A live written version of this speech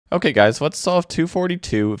Okay guys, let's solve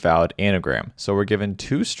 242 valid anagram. So we're given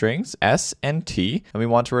two strings, s and t, and we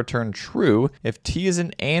want to return true if t is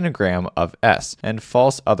an anagram of s and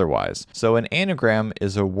false otherwise. So an anagram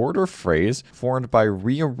is a word or phrase formed by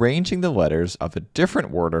rearranging the letters of a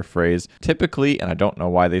different word or phrase. Typically, and I don't know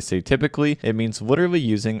why they say typically, it means literally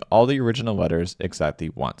using all the original letters exactly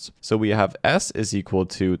once. So we have s is equal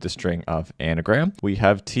to the string of anagram. We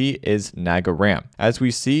have t is nagaram. As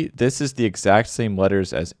we see, this is the exact same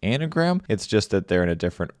letters as anagram, it's just that they're in a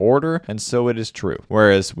different order, and so it is true.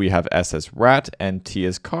 Whereas we have s as rat and t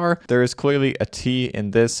as car, there is clearly a t in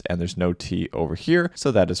this and there's no t over here, so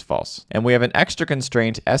that is false. And we have an extra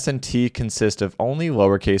constraint, s and t consist of only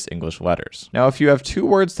lowercase English letters. Now if you have two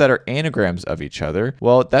words that are anagrams of each other,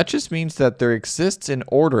 well that just means that there exists an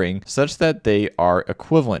ordering such that they are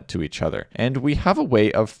equivalent to each other. And we have a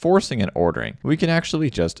way of forcing an ordering. We can actually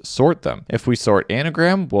just sort them. If we sort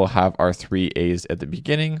anagram, we'll have our three A's at the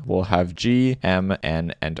beginning, we'll have G, M,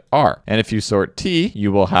 N, and R. And if you sort T,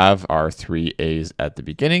 you will have our three A's at the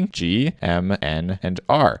beginning, G, M, N, and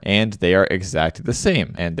R. And they are exactly the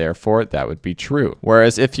same, and therefore that would be true.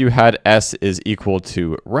 Whereas if you had S is equal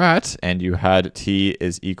to rat, and you had T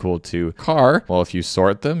is equal to car, well, if you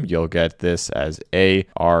sort them, you'll get this as A,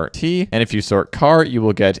 R, T. And if you sort car, you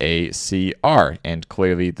will get A, C, R. And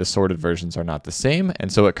clearly the sorted versions are not the same, and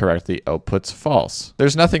so it correctly outputs false.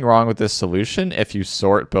 There's nothing wrong with this solution. If you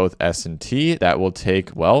sort both s and t, that will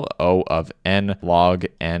take, well, O of n log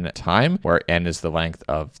n time, where n is the length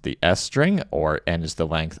of the s string, or n is the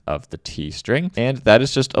length of the t string, and that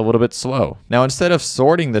is just a little bit slow. Now, instead of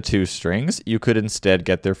sorting the two strings, you could instead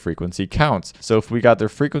get their frequency counts. So if we got their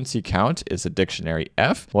frequency count is a dictionary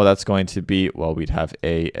f, well, that's going to be, well, we'd have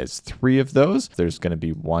A as 3 of those. There's going to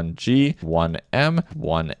be 1 G, 1 M,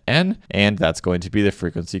 1 N, and that's going to be the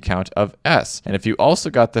frequency count of s. And if you also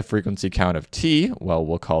got the frequency count of t, well,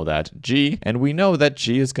 we'll call that G, and we know that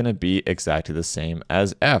G is going to be exactly the same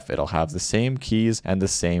as F. It'll have the same keys and the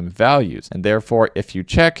same values, and therefore if you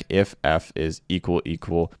check if F is equal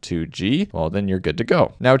to G, well, then you're good to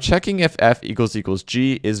go. Now, checking if F equals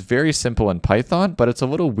G is very simple in Python, but it's a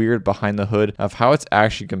little weird behind the hood of how it's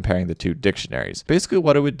actually comparing the two dictionaries. Basically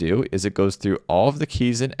what it would do is it goes through all of the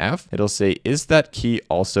keys in F, it'll say, is that key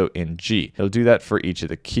also in G? It'll do that for each of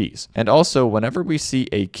the keys. And also, whenever we see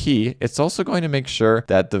a key, it's also going to make sure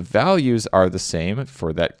that the values are the same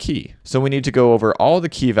for that key. So we need to go over all the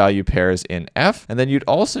key value pairs in F, and then you'd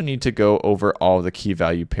also need to go over all the key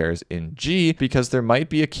value pairs in G, because there might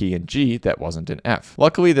be a key in G that wasn't in F.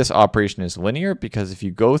 Luckily, this operation is linear, because if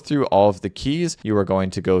you go through all of the keys, you are going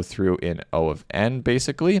to go through in O of n,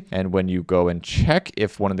 basically. And when you go and check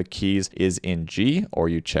if one of the keys is in G, or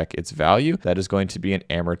you check its value, that is going to be an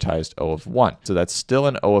amortized O of 1. So that's still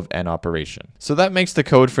an O of n operation. So that makes the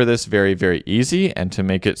code for this very, very easy. And to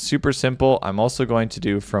make it super simple, I'm also going to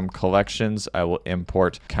do from collections, I will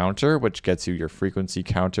import counter, which gets you your frequency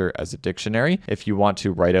counter as a dictionary. If you want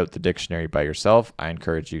to write out the dictionary by yourself, I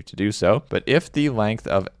encourage you to do so. But if the length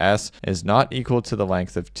of s is not equal to the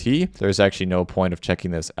length of t, there's actually no point of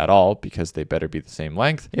checking this at all, because they better be the same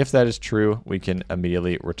length. If that is true, we can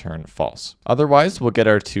immediately return false. Otherwise, we'll get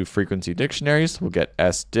our two frequency dictionaries. We'll get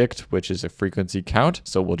sdict, which is a frequency count,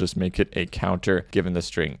 so we'll just make it a counter given the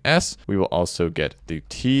string s. We will also get the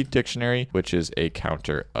t dictionary, which is a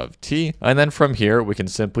counter of t. And then from here, we can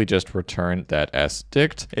simply just return that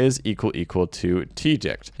sdict is equal to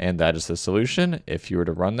tdict. And that is the solution. If you were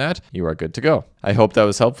to run that, you are good to go. I hope that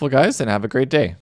was helpful, guys, and have a great day.